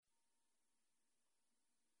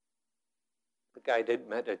guided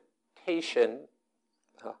meditation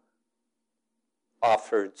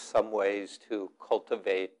offered some ways to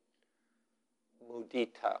cultivate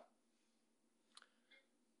mudita,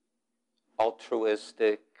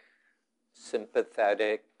 altruistic,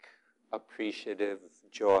 sympathetic, appreciative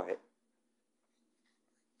joy.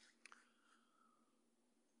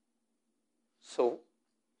 So,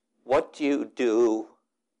 what do you do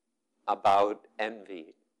about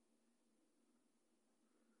envy?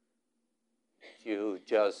 Do you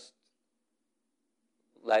just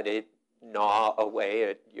let it gnaw away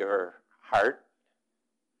at your heart,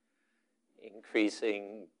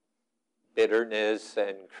 increasing bitterness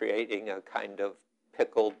and creating a kind of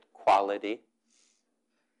pickled quality?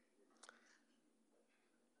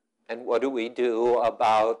 And what do we do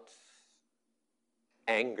about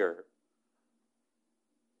anger,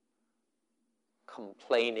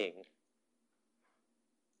 complaining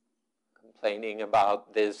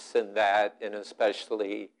about this and that, and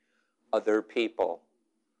especially other people?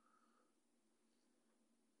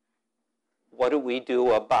 What do we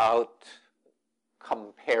do about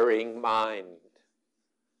comparing mind,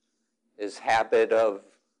 this habit of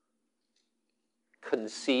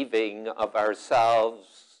conceiving of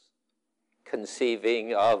ourselves,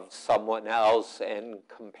 conceiving of someone else, and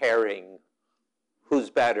comparing who's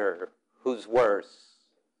better, who's worse?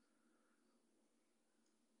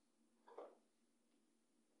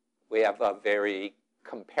 We have a very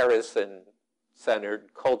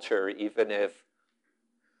comparison-centered culture, even if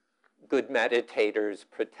good meditators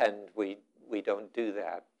pretend we don't do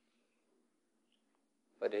that.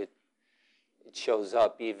 But it shows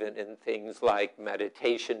up even in things like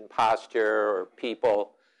meditation posture, or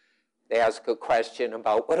people, they ask a question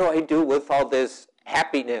about, what do I do with all this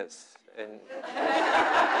happiness? And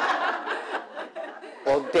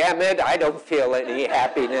well, damn it, I don't feel any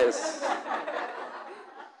happiness.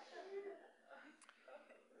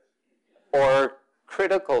 Or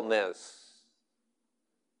criticalness,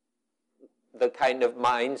 the kind of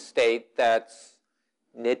mind state that's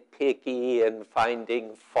nitpicky and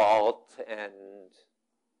finding fault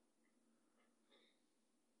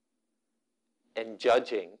and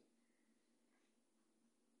judging.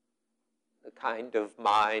 The kind of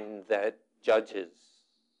mind that judges.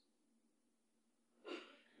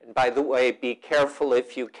 And by the way, be careful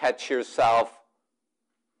if you catch yourself,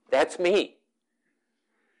 that's me.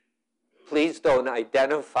 Please don't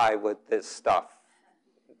identify with this stuff.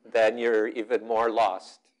 Then you're even more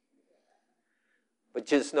lost. But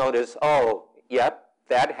just notice, oh, yep,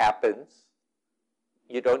 that happens.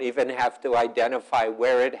 You don't even have to identify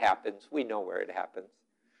where it happens. We know where it happens.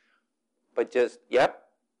 But just, yep,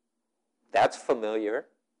 that's familiar.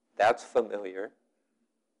 That's familiar.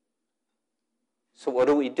 So what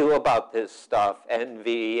do we do about this stuff?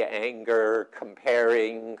 Envy, anger,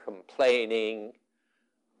 comparing, complaining,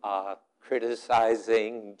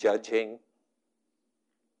 criticizing, judging.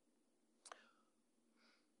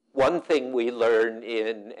 One thing we learn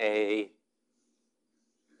in a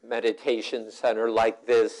meditation center like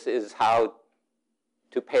this is how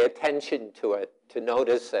to pay attention to it, to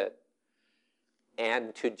notice it,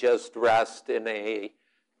 and to just rest in a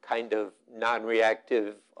kind of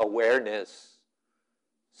non-reactive awareness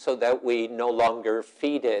so that we no longer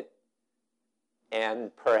feed it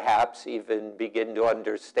and perhaps even begin to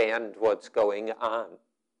understand what's going on.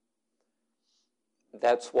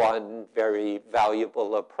 That's one very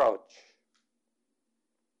valuable approach.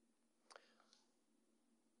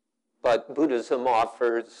 But Buddhism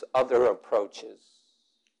offers other approaches.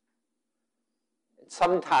 And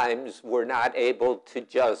sometimes we're not able to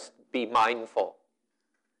just be mindful.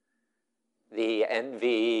 The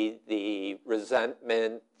envy, the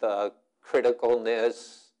resentment, the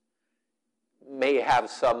criticalness may have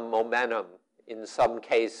some momentum, in some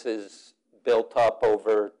cases built up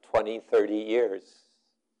over 20, 30 years.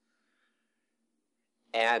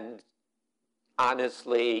 And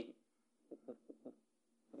honestly,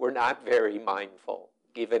 we're not very mindful,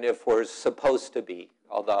 even if we're supposed to be,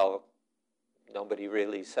 although nobody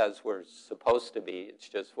really says we're supposed to be. It's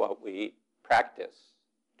just what we practice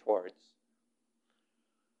towards.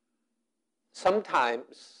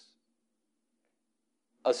 Sometimes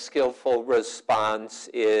a skillful response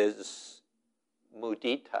is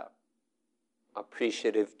mudita,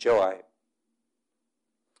 appreciative joy.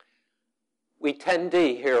 We tend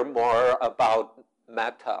to hear more about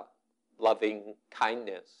metta, loving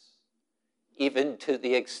kindness, even to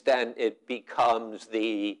the extent it becomes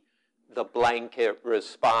the blanket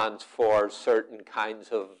response for certain kinds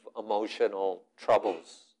of emotional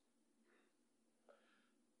troubles.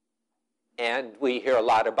 And we hear a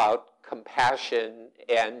lot about compassion,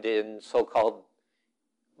 and in so-called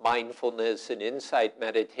mindfulness and insight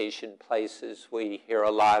meditation places, we hear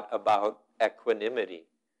a lot about equanimity.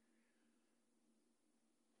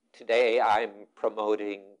 Today I'm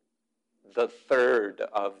promoting the third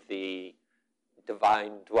of the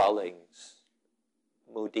divine dwellings,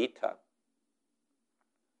 Mudita.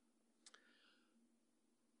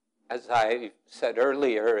 As I said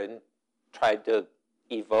earlier and tried to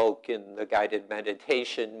evoke in the guided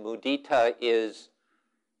meditation, Mudita is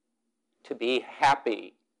to be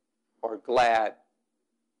happy or glad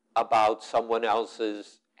about someone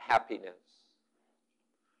else's happiness,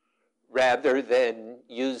 rather than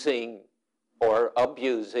using or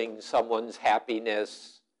abusing someone's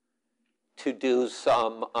happiness to do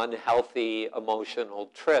some unhealthy emotional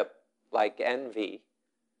trip like envy.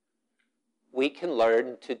 We can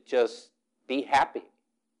learn to just be happy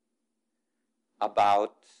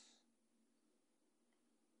about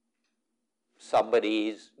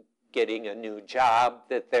somebody's getting a new job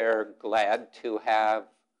that they're glad to have,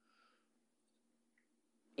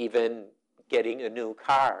 even getting a new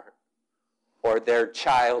car, or their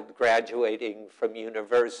child graduating from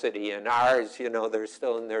university. And ours, you know, they're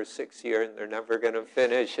still in their 6th year and they're never going to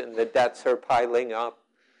finish and the debts are piling up.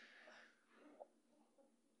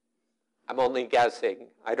 I'm only guessing.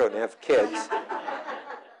 I don't have kids.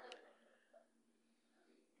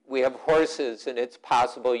 We have horses, and it's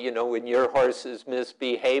possible, you know, when your horse is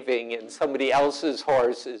misbehaving and somebody else's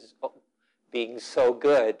horse is being so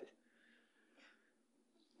good,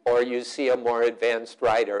 or you see a more advanced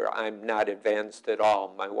rider. I'm not advanced at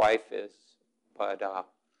all. My wife is. But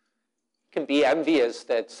can be envious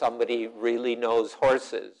that somebody really knows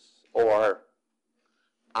horses. Or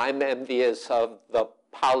I'm envious of the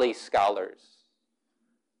Pali scholars.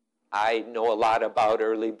 I know a lot about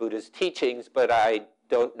early Buddhist teachings, but I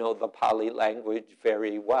don't know the Pali language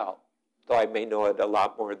very well, though I may know it a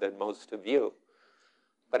lot more than most of you.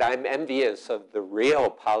 But I'm envious of the real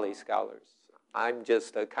Pali scholars. I'm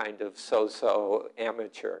just a kind of so-so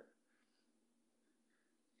amateur.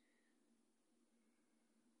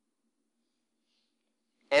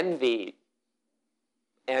 Envy,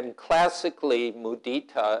 and classically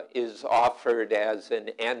mudita, is offered as an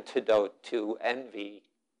antidote to envy.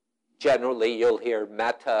 Generally, you'll hear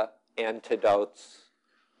metta antidotes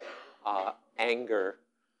anger.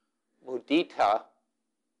 Mudita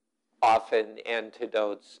often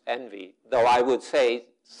antidotes envy, though I would say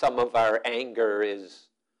some of our anger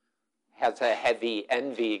has a heavy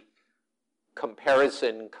envy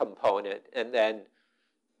comparison component, and then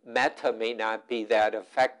metta may not be that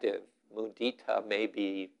effective. Mudita may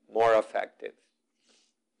be more effective,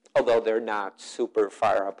 although they're not super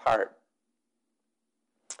far apart.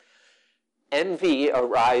 Envy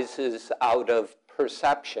arises out of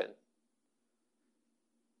perception.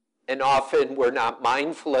 And often we're not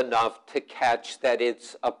mindful enough to catch that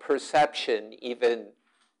it's a perception,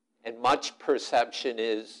 and much perception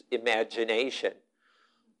is imagination.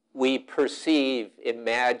 We perceive,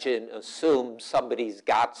 imagine, assume somebody's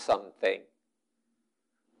got something,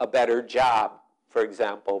 a better job, for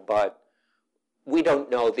example, but we don't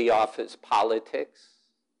know the office politics.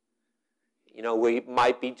 You know, we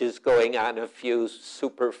might be just going on a few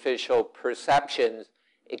superficial perceptions.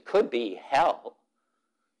 It could be hell,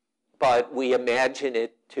 but we imagine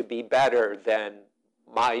it to be better than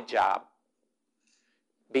my job.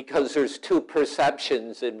 Because there's two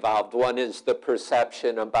perceptions involved. One is the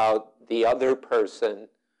perception about the other person,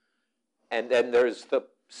 and then there's the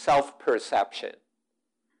self-perception.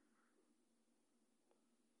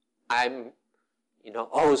 I'm, you know,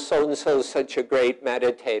 oh, so-and-so's such a great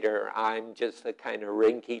meditator. I'm just a kind of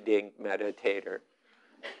rinky-dink meditator.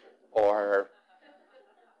 Or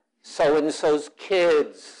so-and-so's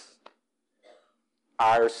kids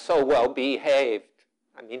are so well-behaved.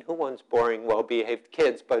 I mean, who wants boring, well-behaved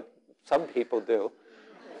kids? But some people do.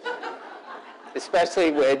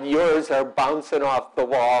 Especially when yours are bouncing off the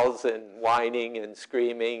walls and whining and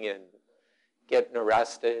screaming and getting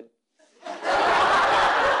arrested.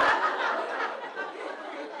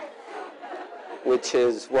 Which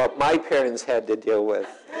is what my parents had to deal with.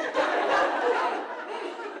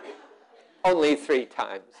 Only 3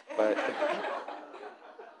 times, but...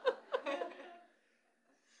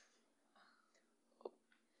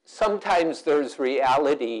 Sometimes there's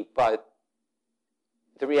reality, but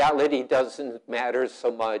the reality doesn't matter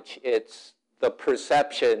so much. It's the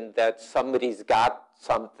perception that somebody's got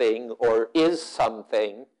something or is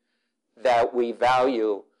something that we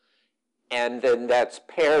value. And then that's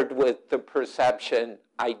paired with the perception,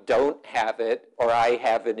 I don't have it, or I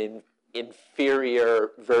have an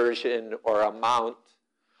inferior version or amount.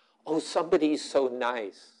 Oh, somebody's so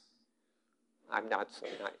nice. I'm not so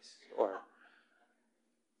nice. Or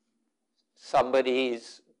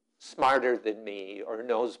somebody's smarter than me, or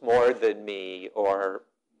knows more than me, or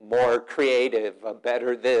more creative, a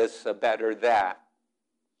better this, a better that.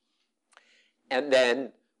 And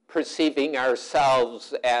then perceiving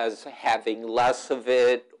ourselves as having less of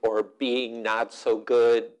it or being not so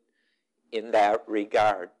good in that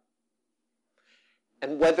regard.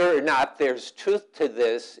 And whether or not there's truth to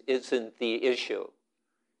this isn't the issue.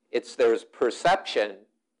 It's there's perception,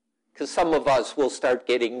 because some of us will start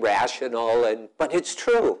getting rational, but it's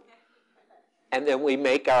true. And then we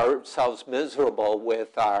make ourselves miserable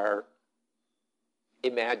with our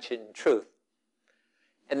imagined truth.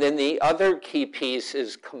 And then the other key piece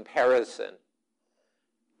is comparison.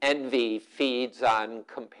 Envy feeds on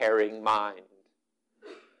comparing mind.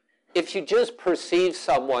 If you just perceive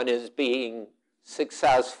someone as being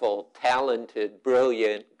successful, talented,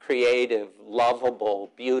 brilliant, creative,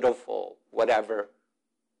 lovable, beautiful, whatever,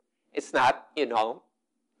 it's not,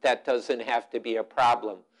 that doesn't have to be a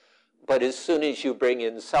problem. But as soon as you bring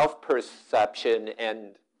in self-perception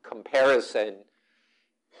and comparison,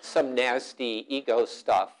 some nasty ego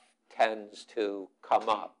stuff tends to come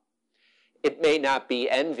up. It may not be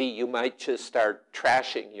envy. You might just start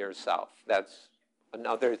trashing yourself. That's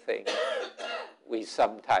another thing we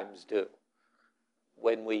sometimes do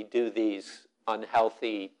when we do these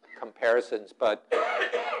unhealthy comparisons. But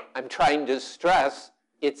I'm trying to stress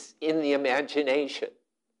it's in the imagination.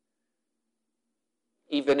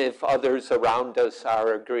 Even if others around us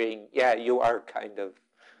are agreeing, yeah, you are kind of.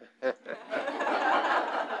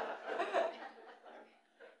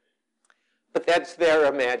 But that's their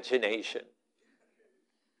imagination.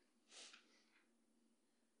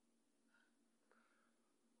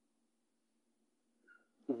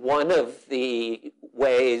 One of the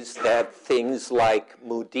ways that things like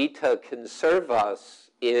mudita can serve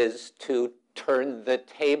us is to turn the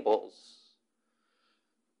tables.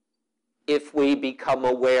 If we become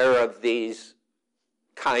aware of these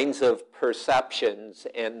kinds of perceptions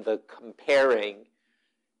and the comparing,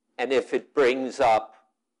 and if it brings up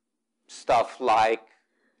stuff like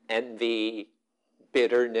envy,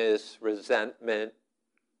 bitterness, resentment,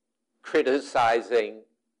 criticizing,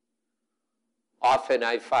 often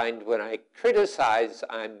I find when I criticize,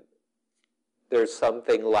 there's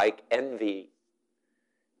something like envy.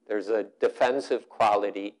 There's a defensive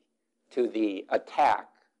quality to the attack.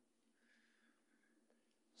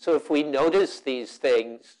 So if we notice these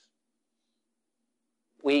things,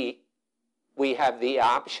 we have the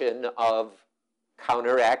option of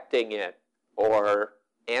counteracting it or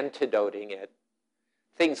antidoting it.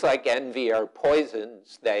 Things like envy are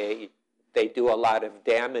poisons. They do a lot of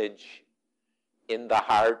damage in the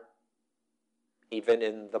heart, even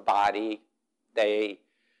in the body. They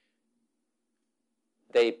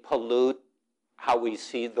pollute how we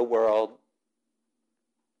see the world.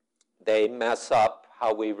 They mess up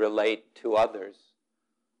how we relate to others.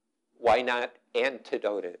 Why not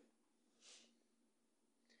antidote it?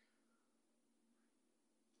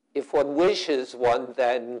 If one wishes, one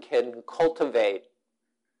then can cultivate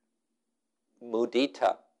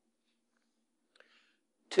mudita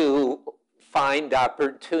to find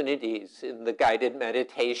opportunities. In the guided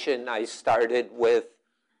meditation, I started with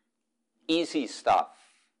easy stuff.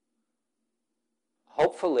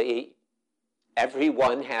 Hopefully,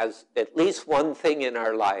 everyone has at least one thing in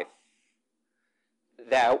our life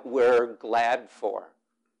that we're glad for.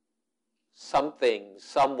 Something,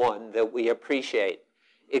 someone that we appreciate.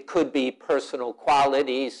 It could be personal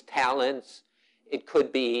qualities, talents. It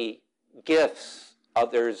could be gifts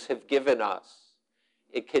others have given us.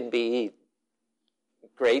 It can be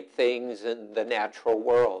great things in the natural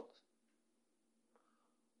world.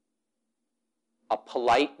 A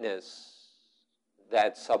politeness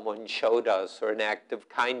that someone showed us, or an act of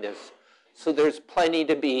kindness. So there's plenty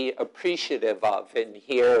to be appreciative of. And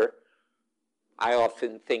here, I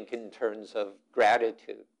often think in terms of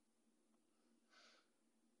gratitude.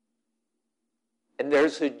 And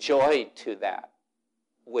there's a joy to that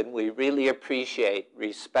when we really appreciate,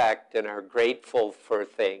 respect, and are grateful for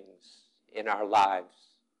things in our lives.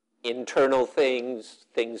 Internal things,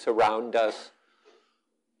 things around us.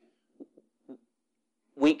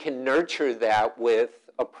 We can nurture that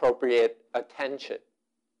with appropriate attention.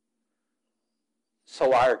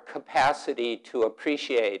 So our capacity to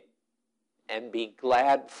appreciate and be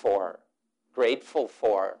glad for, grateful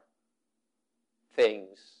for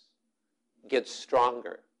things gets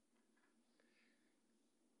stronger.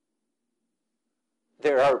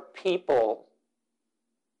 There are people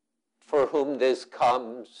for whom this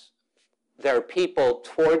comes, there are people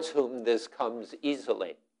towards whom this comes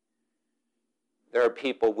easily. There are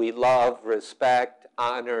people we love, respect,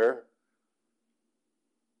 honor,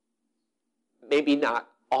 maybe not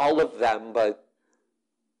all of them, but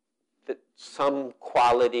some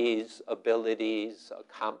qualities, abilities,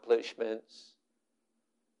 accomplishments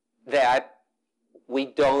that we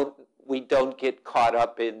don't get caught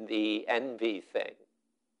up in the envy thing.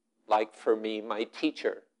 Like for me, my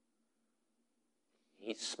teacher.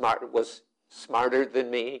 He was smarter than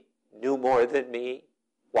me, knew more than me,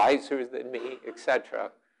 wiser than me,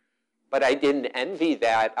 etc. But I didn't envy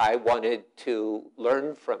that. I wanted to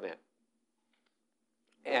learn from it.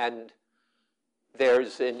 And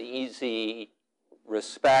there's an easy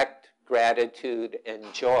respect, gratitude,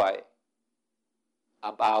 and joy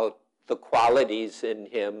about the qualities in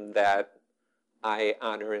him that I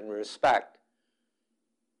honor and respect.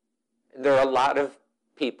 And there are a lot of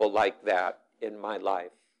people like that in my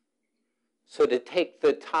life. So to take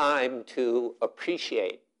the time to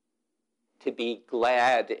appreciate, to be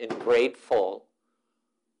glad and grateful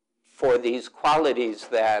for these qualities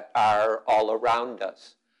that are all around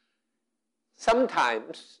us.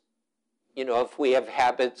 Sometimes, if we have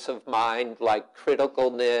habits of mind like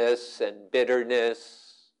criticalness and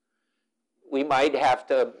bitterness, we might have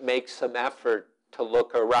to make some effort to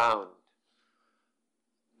look around.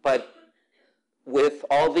 But with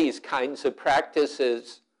all these kinds of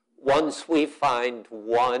practices, once we find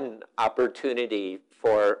one opportunity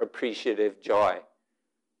for appreciative joy,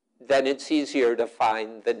 then it's easier to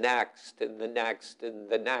find the next and the next and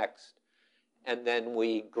the next. And then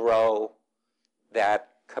we grow that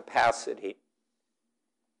capacity.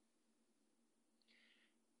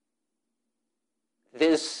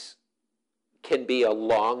 This can be a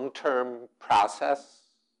long-term process.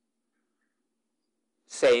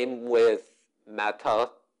 Same with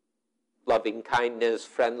metta, loving kindness,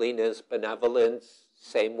 friendliness, benevolence.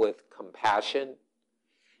 Same with compassion.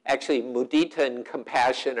 Actually, mudita and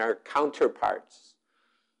compassion are counterparts.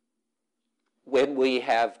 When we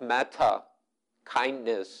have metta,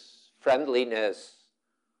 kindness, friendliness,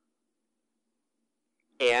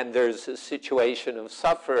 and there's a situation of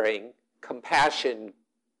suffering, compassion,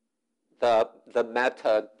 the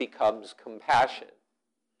metta becomes compassion.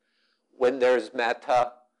 When there's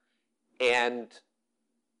metta and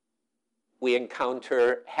we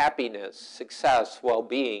encounter happiness, success,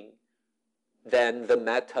 well-being, then the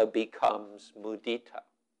metta becomes mudita.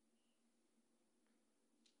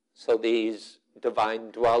 So these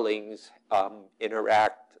divine dwellings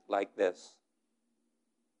interact like this.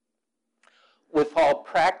 With all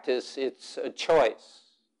practice, it's a choice.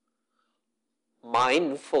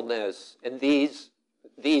 Mindfulness, and these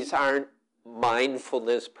aren't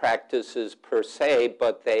mindfulness practices per se,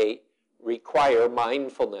 but they require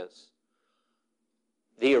mindfulness.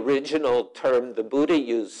 The original term the Buddha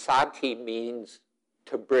used, sati, means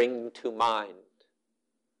to bring to mind.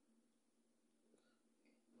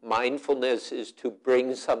 Mindfulness is to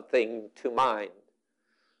bring something to mind.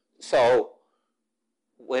 So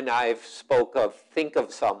when I've spoke of think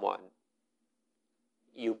of someone,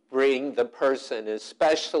 you bring the person,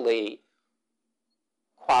 especially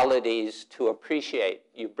qualities to appreciate.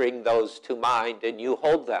 You bring those to mind and you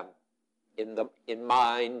hold them in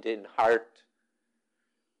mind, in heart.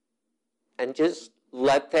 And just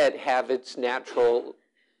let that have its natural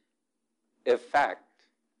effect.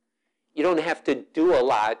 You don't have to do a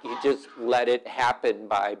lot. You just let it happen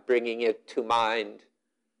by bringing it to mind.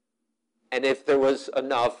 And if there was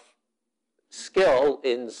enough skill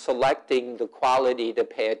in selecting the quality to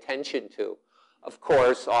pay attention to, of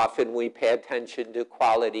course, often we pay attention to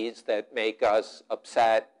qualities that make us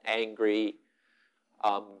upset, angry,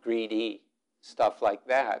 greedy, stuff like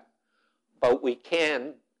that. But we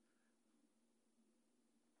can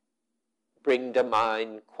bring to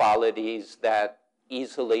mind qualities that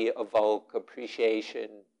easily evoke appreciation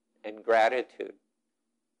and gratitude.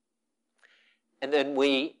 And then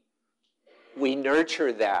we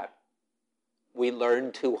nurture that. We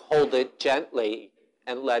learn to hold it gently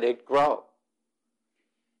and let it grow.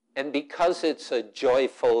 And because it's a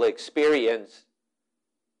joyful experience,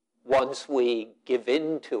 once we give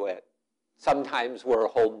in to it, sometimes we're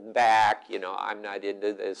holding back, I'm not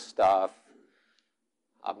into this stuff.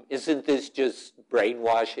 Isn't this just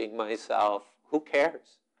brainwashing myself? Who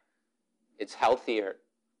cares? It's healthier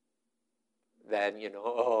than,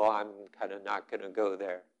 I'm kind of not going to go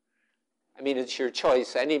there. I mean, it's your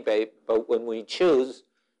choice anyway, but when we choose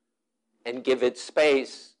and give it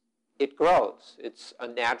space, it grows. It's a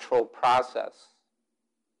natural process.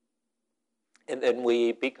 And then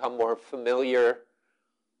we become more familiar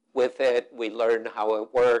with it. We learn how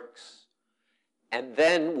it works. And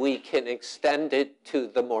then we can extend it to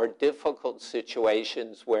the more difficult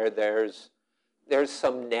situations where there's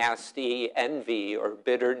some nasty envy or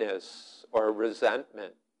bitterness or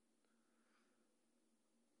resentment.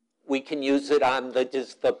 We can use it on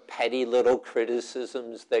just the petty little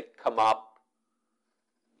criticisms that come up.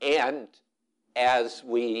 And as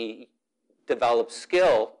we develop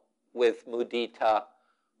skill with mudita,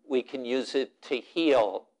 we can use it to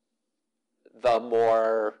heal the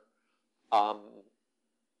more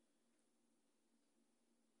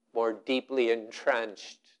deeply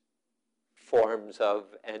entrenched forms of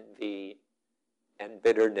envy and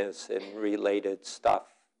bitterness and related stuff.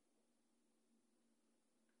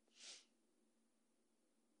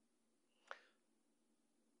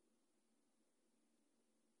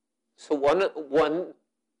 So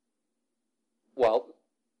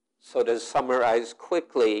so to summarize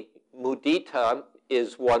quickly, mudita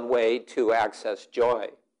is one way to access joy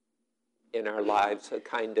in our lives, a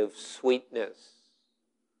kind of sweetness.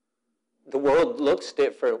 The world looks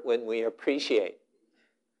different when we appreciate.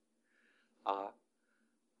 I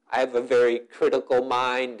have a very critical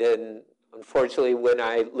mind, and unfortunately when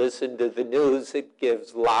I listen to the news, it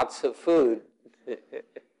gives lots of food.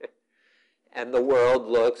 And the world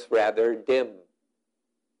looks rather dim.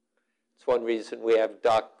 It's one reason we have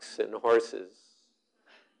ducks and horses.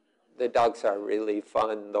 The ducks are really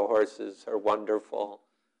fun. The horses are wonderful.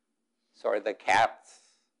 So are the cats.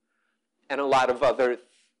 And a lot of other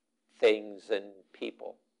things and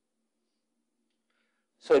people.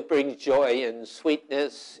 So it brings joy and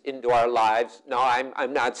sweetness into our lives. Now,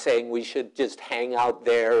 I'm not saying we should just hang out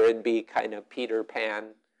there and be kind of Peter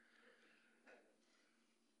Pan,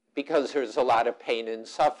 because there's a lot of pain and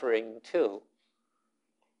suffering too.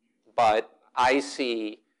 But I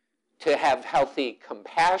see to have healthy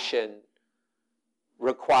compassion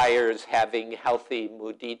requires having healthy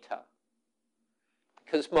mudita.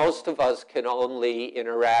 Because most of us can only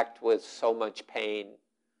interact with so much pain,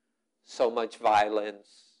 so much violence.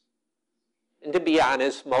 And to be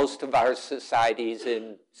honest, most of our society's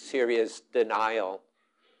in serious denial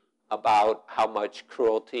about how much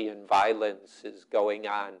cruelty and violence is going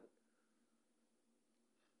on.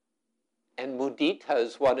 And mudita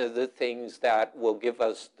is one of the things that will give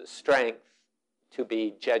us the strength to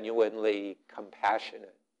be genuinely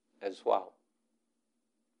compassionate as well.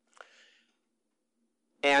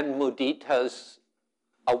 And mudita is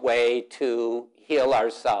a way to heal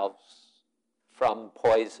ourselves from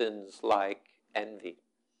poisons like envy.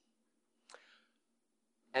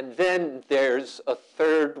 And then there's a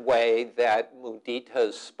third way that mudita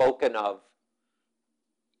is spoken of.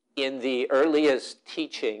 In the earliest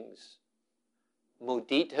teachings,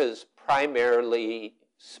 mudita is primarily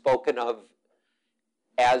spoken of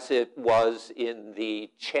as it was in the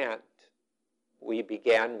chant we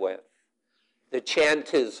began with. The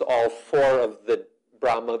chant is all four of the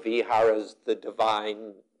Brahma Viharas, the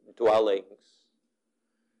divine dwellings,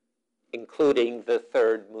 including the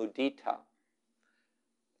third mudita.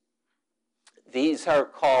 These are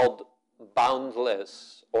called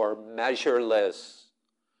boundless or measureless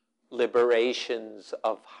liberations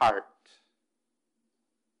of heart.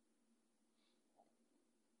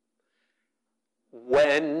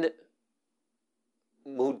 When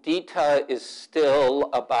mudita is still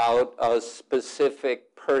about a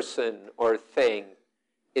specific person or thing,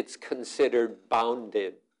 it's considered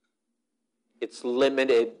bounded. It's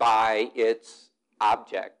limited by its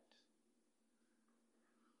object.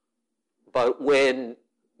 But when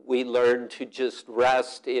we learn to just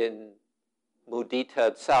rest in mudita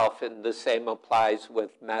itself, and the same applies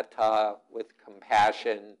with metta, with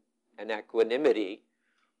compassion and equanimity,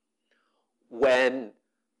 when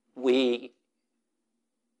it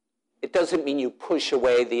doesn't mean you push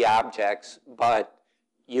away the objects, but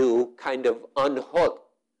you kind of unhook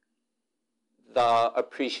the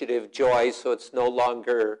appreciative joy so it's no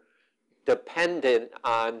longer dependent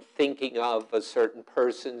on thinking of a certain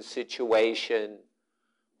person, situation,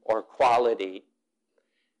 or quality,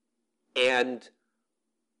 and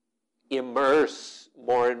immerse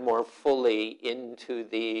more and more fully into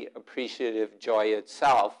the appreciative joy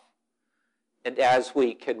itself. And as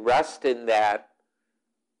we can rest in that,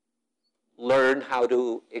 learn how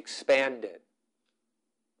to expand it.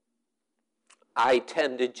 I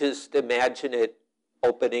tend to just imagine it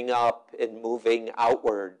opening up and moving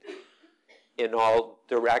outward in all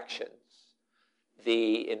directions.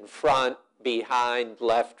 The in front, behind,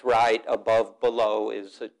 left, right, above, below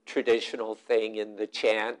is a traditional thing in the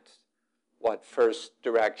chant. What, first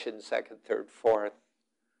direction, second, third, fourth.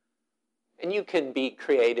 And you can be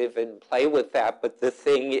creative and play with that, but the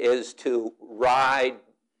thing is to ride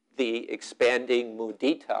the expanding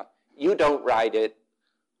mudita. You don't ride it,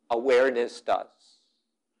 awareness does.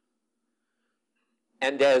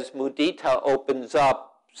 And as mudita opens up,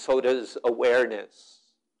 so does awareness.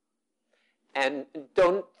 And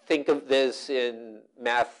don't think of this in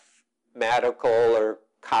mathematical or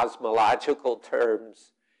cosmological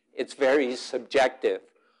terms, it's very subjective.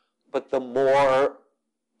 But the more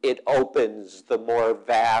it opens, the more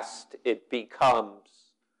vast it becomes.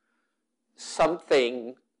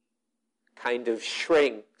 Something kind of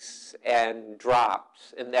shrinks and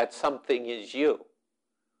drops, and that something is you.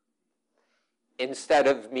 Instead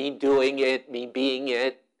of me doing it, me being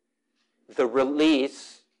it, the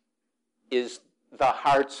release is the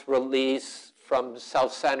heart's release from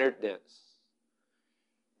self-centeredness.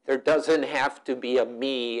 There doesn't have to be a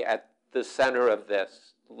me at the center of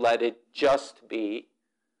this. Let it just be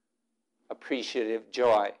appreciative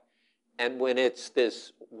joy. And when it's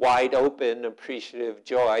this wide open appreciative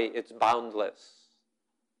joy, it's boundless.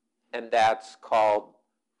 And that's called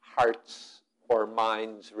heart's or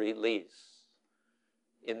mind's release.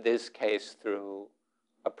 In this case, through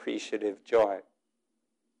appreciative joy.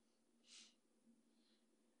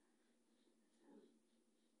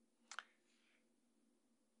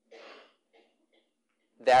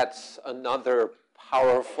 That's another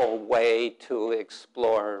powerful way to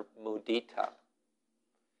explore mudita.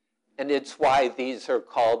 And it's why these are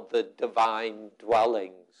called the divine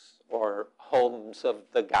dwellings or homes of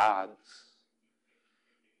the gods,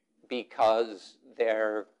 because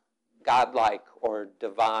they're godlike or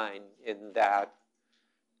divine in that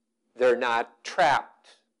they're not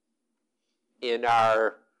trapped in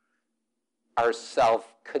our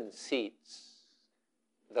self-conceits,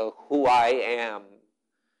 the who I am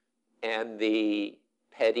and the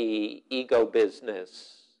petty ego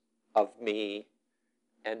business of me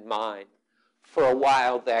and mine. For a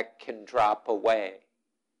while that can drop away,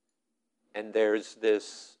 and there's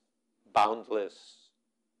this boundless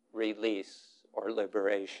release or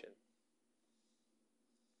liberation.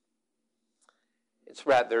 It's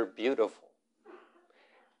rather beautiful.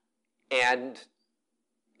 And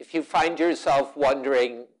if you find yourself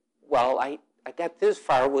wondering, well, I got this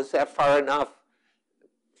far, was that far enough?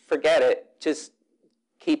 Forget it, just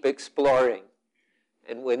keep exploring.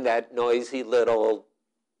 And when that noisy little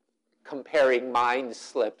comparing mind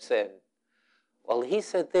slips in, well, he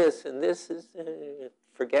said this, and this is,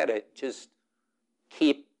 forget it, just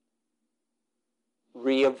keep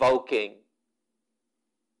re-evoking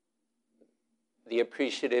the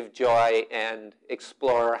appreciative joy and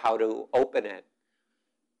explore how to open it.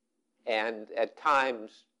 And at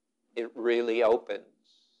times, it really opens.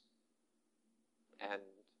 And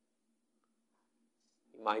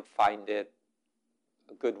you might find it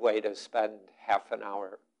a good way to spend half an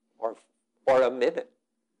hour or a minute.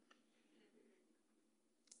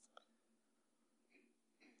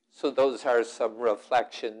 So those are some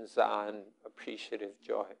reflections on appreciative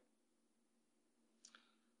joy.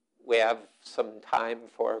 We have some time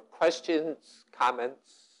for questions,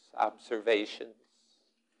 comments, observations.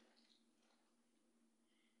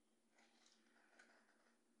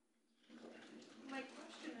 My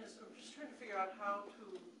question is, I'm just trying to figure out how to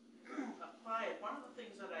apply it. One of the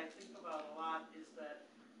things that I think about a lot is that,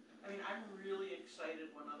 I mean, I'm really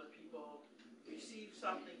excited when other people receive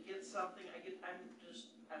something, get something.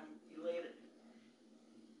 I'm elated.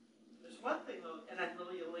 There's one thing though, and I'm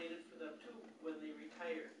really elated for them too, when they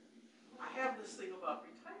retire. I have this thing about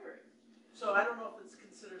retiring. So I don't know if it's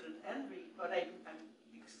considered an envy, but I'm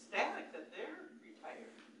ecstatic that they're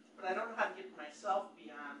retired. But I don't know how to get myself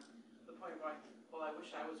beyond the point where well, I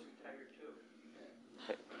wish I was retired too.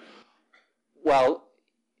 Well,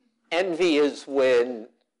 envy is when,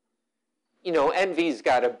 envy's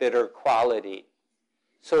got a bitter quality.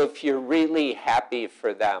 So if you're really happy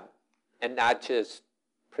for them and not just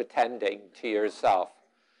pretending to yourself,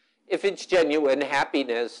 if it's genuine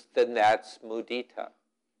happiness, then that's mudita.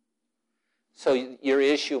 So your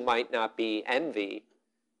issue might not be envy.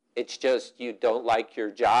 It's just you don't like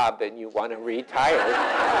your job and you want to retire.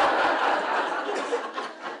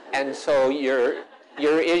 And so your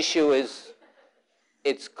issue is,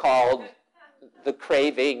 it's called the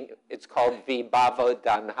craving, it's called vibhava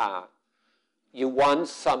tanha. You want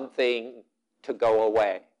something to go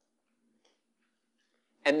away.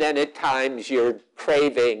 And then at times you're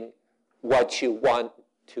craving what you want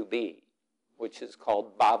to be, which is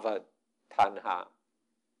called bhava tanha.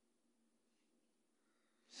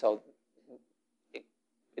 So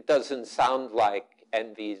it doesn't sound like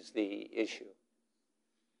envy's the issue.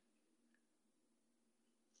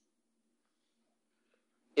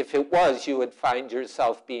 If it was, you would find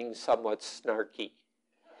yourself being somewhat snarky.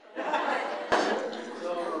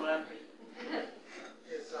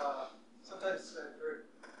 Sometimes I've heard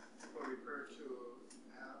people refer to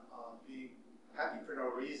being happy for no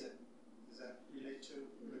reason. Does that relate to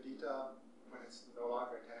mudita when it's no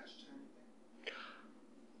longer attached to anything?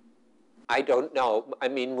 I don't know. I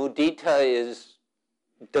mean, mudita is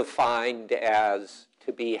defined as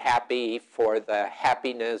to be happy for the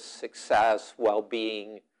happiness, success,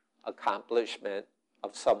 well-being, accomplishment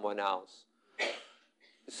of someone else.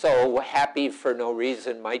 So happy for no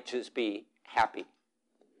reason might just be happy.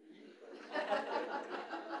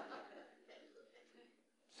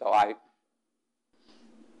 So I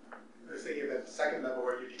was thinking that second level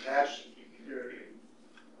where you detach your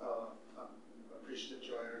appreciative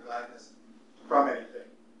joy or gladness from anything.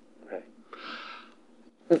 Right.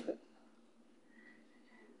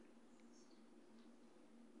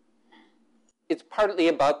 It's partly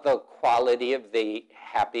about the quality of the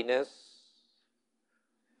happiness.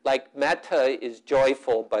 Like metta is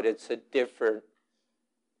joyful, but it's a different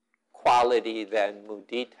quality than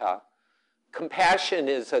mudita. Compassion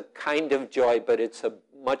is a kind of joy, but it's a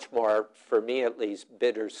much more, for me at least,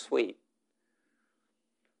 bittersweet.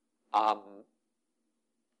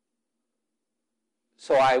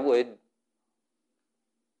 So I wouldn't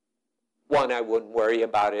worry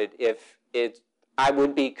about it if I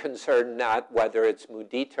would be concerned not whether it's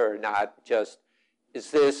mudita or not, just is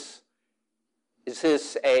this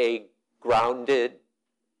a grounded,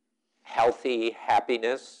 healthy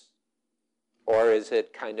happiness, or is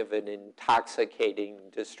it kind of an intoxicating,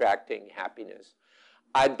 distracting happiness?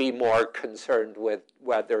 I'd be more concerned with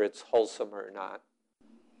whether it's wholesome or not.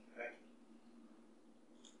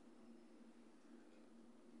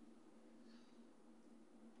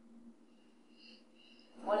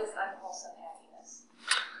 What is unwholesome happiness?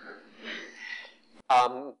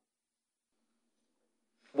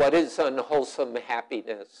 What is unwholesome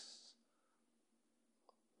happiness?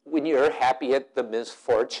 When you're happy at the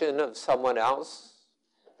misfortune of someone else,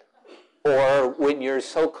 or when you're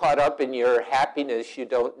so caught up in your happiness you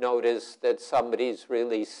don't notice that somebody's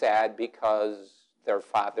really sad because their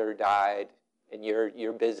father died and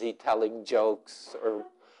you're busy telling jokes, or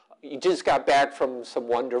you just got back from some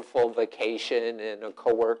wonderful vacation and a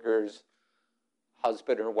coworker's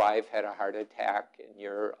husband or wife had a heart attack and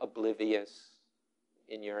you're oblivious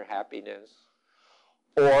in your happiness.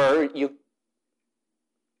 Or you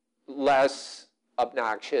less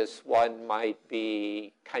obnoxious, one might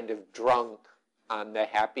be kind of drunk on the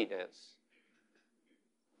happiness,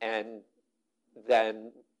 and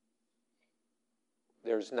then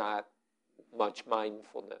there's not much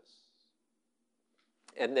mindfulness.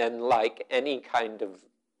 And then, like any kind of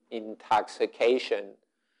intoxication,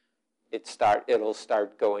 it'll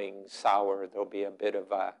start going sour. There'll be a bit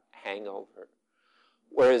of a hangover.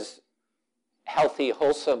 Whereas healthy,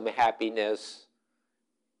 wholesome happiness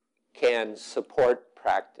can support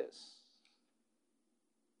practice.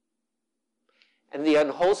 And the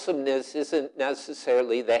unwholesomeness isn't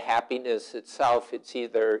necessarily the happiness itself. It's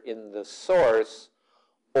either in the source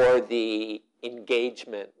or the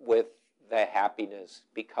engagement with the happiness.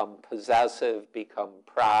 Become possessive, become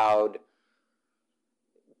proud,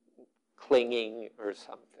 clinging, or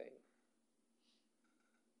something.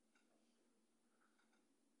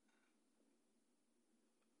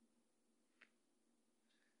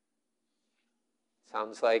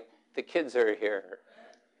 Sounds like the kids are here.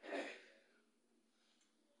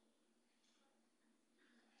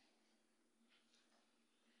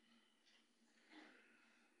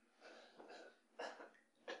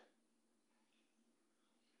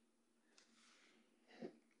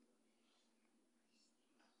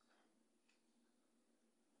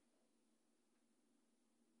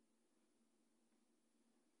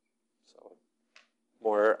 So,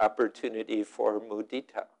 more opportunity for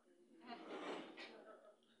mudita.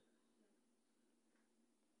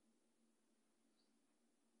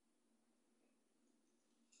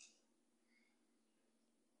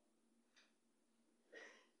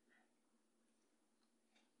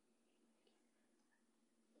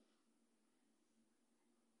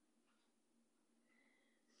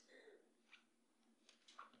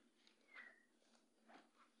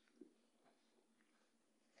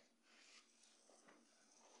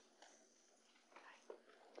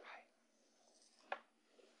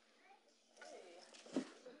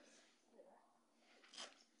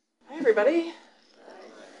 Hi, everybody.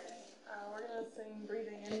 We're going to sing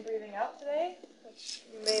Breathing In, Breathing Out today, which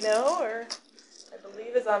you may know, or I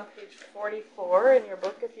believe is on page 44 in your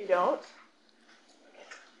book if you don't. Okay.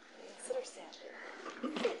 Sit or stand here.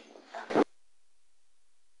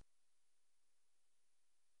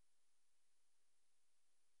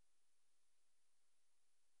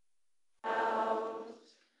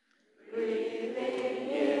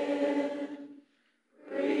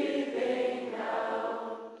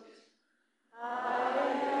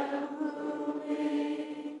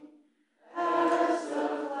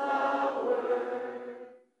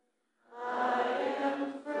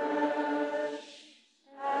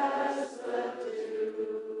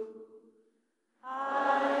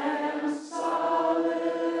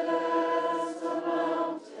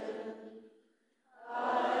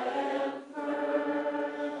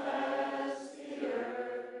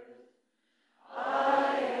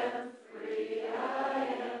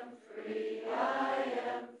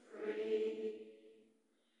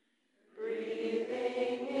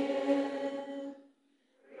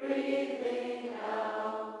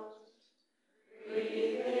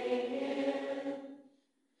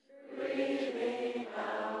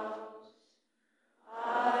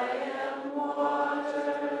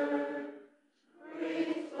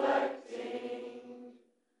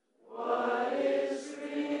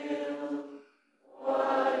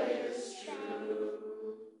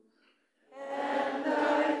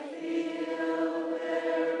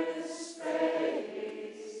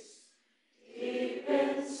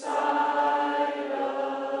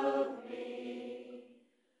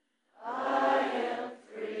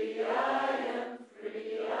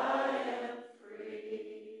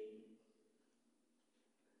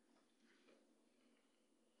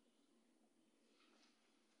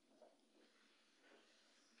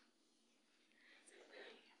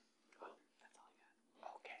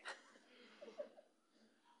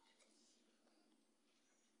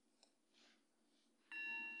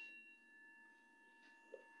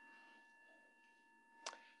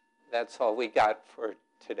 that's all we got for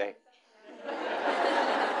today.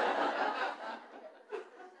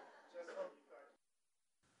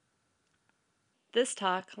 This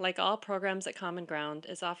talk, like all programs at Common Ground,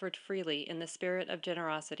 is offered freely in the spirit of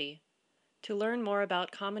generosity. To learn more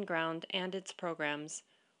about Common Ground and its programs,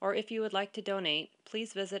 or if you would like to donate,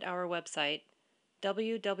 please visit our website,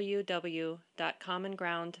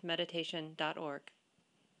 www.commongroundmeditation.org.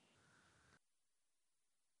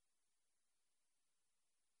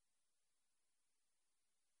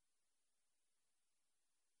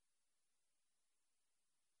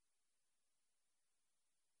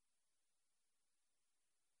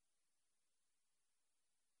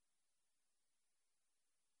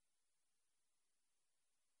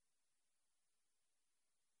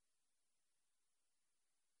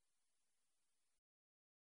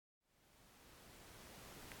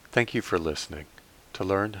 Thank you for listening. To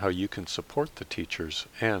learn how you can support the teachers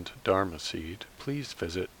and Dharma Seed, please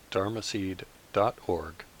visit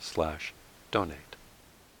dharmaseed.org/donate.